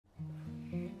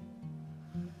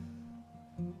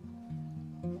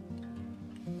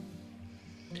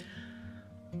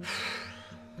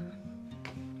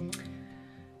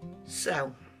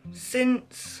So,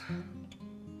 since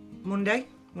Monday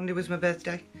was my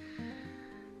birthday,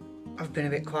 I've been a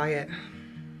bit quiet.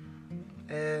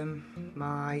 Got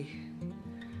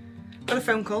a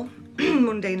phone call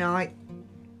Monday night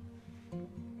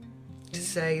to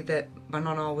say that my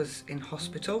nonna was in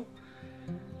hospital.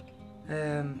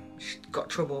 She's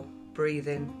got trouble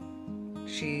breathing.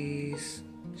 She's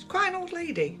quite an old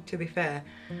lady, to be fair.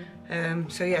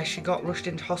 So yeah, she got rushed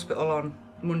into hospital on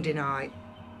Monday night.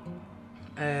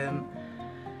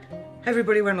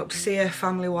 Everybody went up to see her,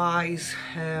 family-wise.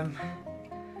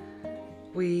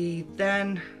 We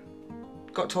then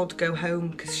got told to go home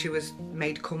because she was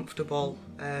made comfortable.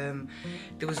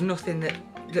 There was nothing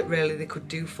that really they could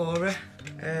do for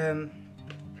her.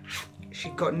 She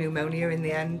got pneumonia in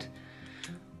the end.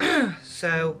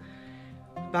 So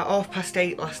about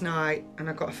 8:30 last night, and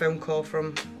I got a phone call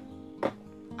from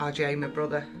RJ, my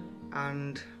brother,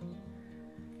 and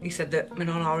he said that my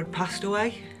nonna had passed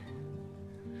away.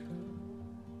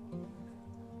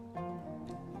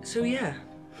 So yeah,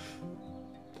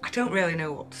 I don't really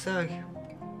know what to say.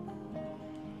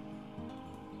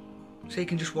 So you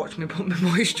can just watch me put my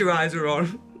moisturiser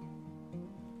on.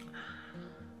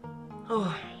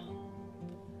 Oh.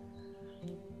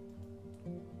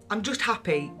 I'm just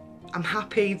happy. I'm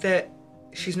happy that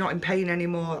she's not in pain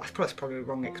anymore. That's probably the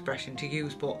wrong expression to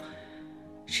use, but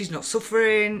she's not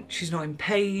suffering, she's not in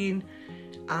pain,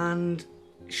 and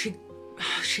she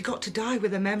got to die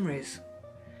with her memories.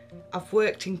 I've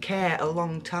worked in care a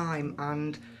long time,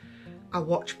 and I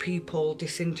watch people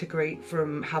disintegrate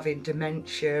from having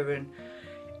dementia, and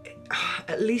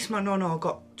at least my nonna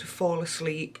got to fall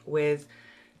asleep with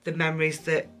the memories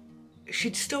that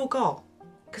she'd still got,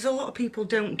 because a lot of people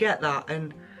don't get that,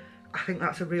 and I think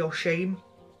that's a real shame.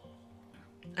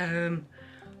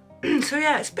 So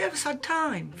yeah, it's a bit of a sad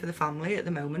time for the family at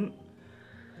the moment.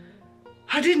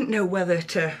 I didn't know whether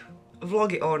to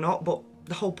vlog it or not, but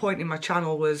the whole point in my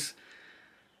channel was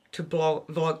to vlog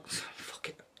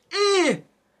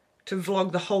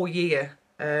the whole year,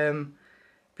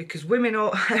 because women,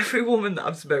 or every woman that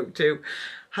I've spoke to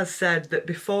has said that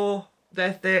before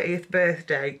their 30th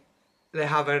birthday they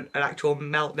have an actual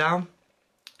meltdown.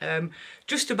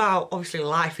 Just about, obviously,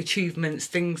 life achievements,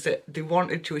 things that they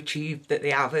wanted to achieve that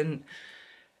they haven't.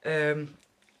 So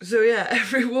yeah,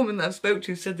 every woman that I've spoke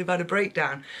to said they've had a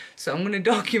breakdown. So I'm going to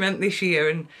document this year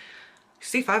and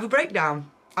see if I have a breakdown.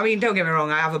 I mean, don't get me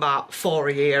wrong, I have about 4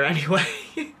 a year anyway.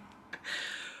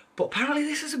 But apparently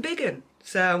this is a big one.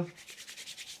 So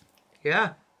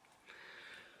yeah,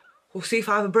 we'll see if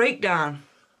I have a breakdown.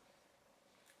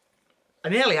 I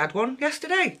nearly had one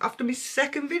yesterday after my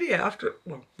second video,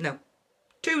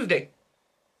 Tuesday.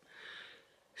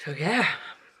 So yeah,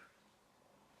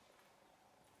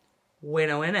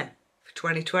 winner for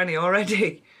 2020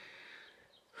 already.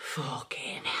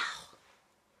 Fucking hell.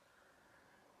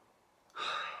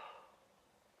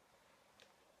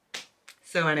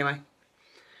 So anyway,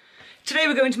 today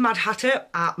we're going to Mad Hatter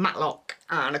at Matlock,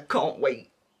 and I can't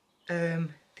wait. I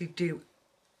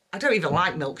don't even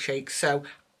like milkshakes, so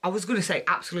I was going to say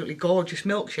absolutely gorgeous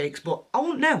milkshakes, but I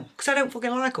won't know, because I don't fucking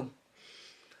like them.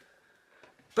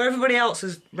 But everybody else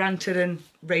has ranted and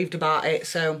raved about it,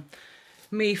 so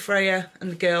me, Freya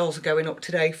and the girls are going up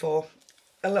today for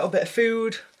a little bit of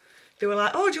food. They were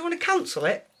like, oh, do you want to cancel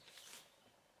it?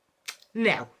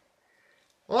 No.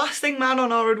 Last thing my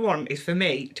nonna would want is for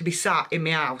me to be sat in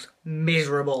my house,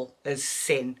 miserable as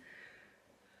sin.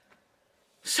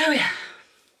 So yeah,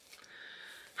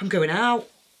 I'm going out.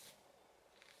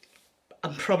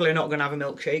 I'm probably not going to have a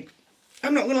milkshake.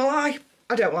 I'm not going to lie.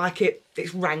 I don't like it.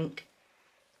 It's rank.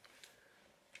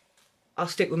 I'll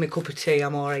stick with my cup of tea.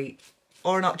 I'm alright.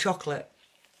 Or an hot chocolate.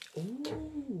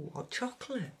 Ooh, hot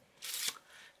chocolate.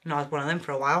 No, I've had one of them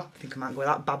for a while. I think I might go with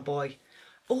that bad boy.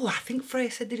 Oh, I think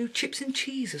Freya said they do chips and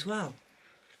cheese as well.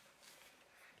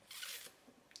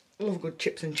 I love good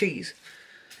chips and cheese.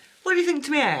 What do you think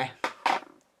to my hair?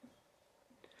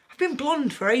 I've been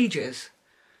blonde for ages.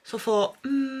 So I thought,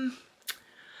 I'll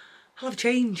have a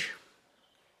change.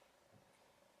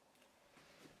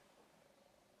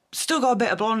 Still got a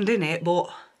bit of blonde in it,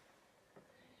 but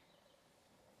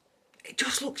it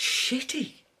just looks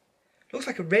shitty. It looks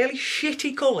like a really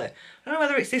shitty colour. I don't know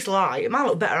whether it's this light. It might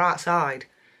look better outside.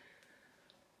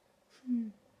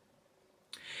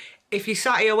 If you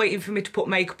sat here waiting for me to put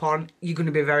makeup on, you're going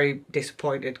to be very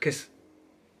disappointed, because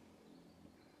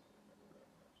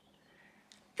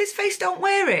this face don't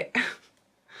wear it.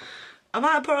 I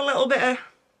might put a little bit of,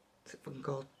 what's it fucking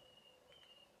called?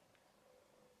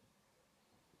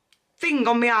 Thing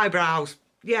on my eyebrows.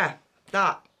 Yeah,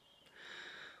 that.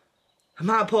 I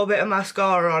might put a bit of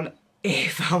mascara on.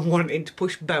 if I'm wanting to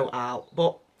push boat out.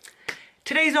 But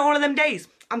today's not one of them days.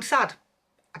 I'm sad.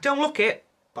 I don't look it,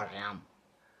 but I am.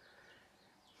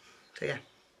 So yeah.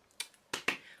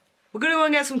 We're going to go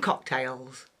and get some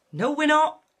cocktails. No, we're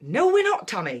not. No, we're not,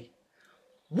 Tommy.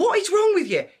 What is wrong with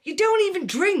you? You don't even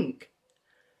drink.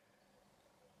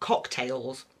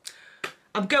 Cocktails.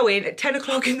 I'm going at 10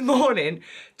 o'clock in the morning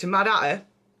to Mad Hatter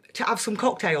to have some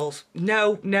cocktails.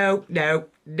 No, no, no,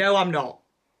 no, I'm not.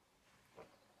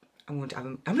 I'm going to have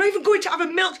I'm not even going to have a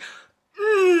milk.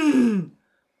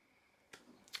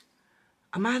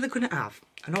 I'm either going to have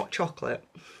an hot chocolate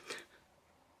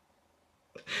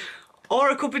or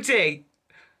a cup of tea.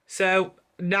 So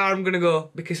now I'm going to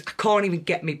go because I can't even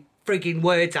get me frigging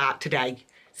words out today.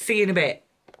 See you in a bit.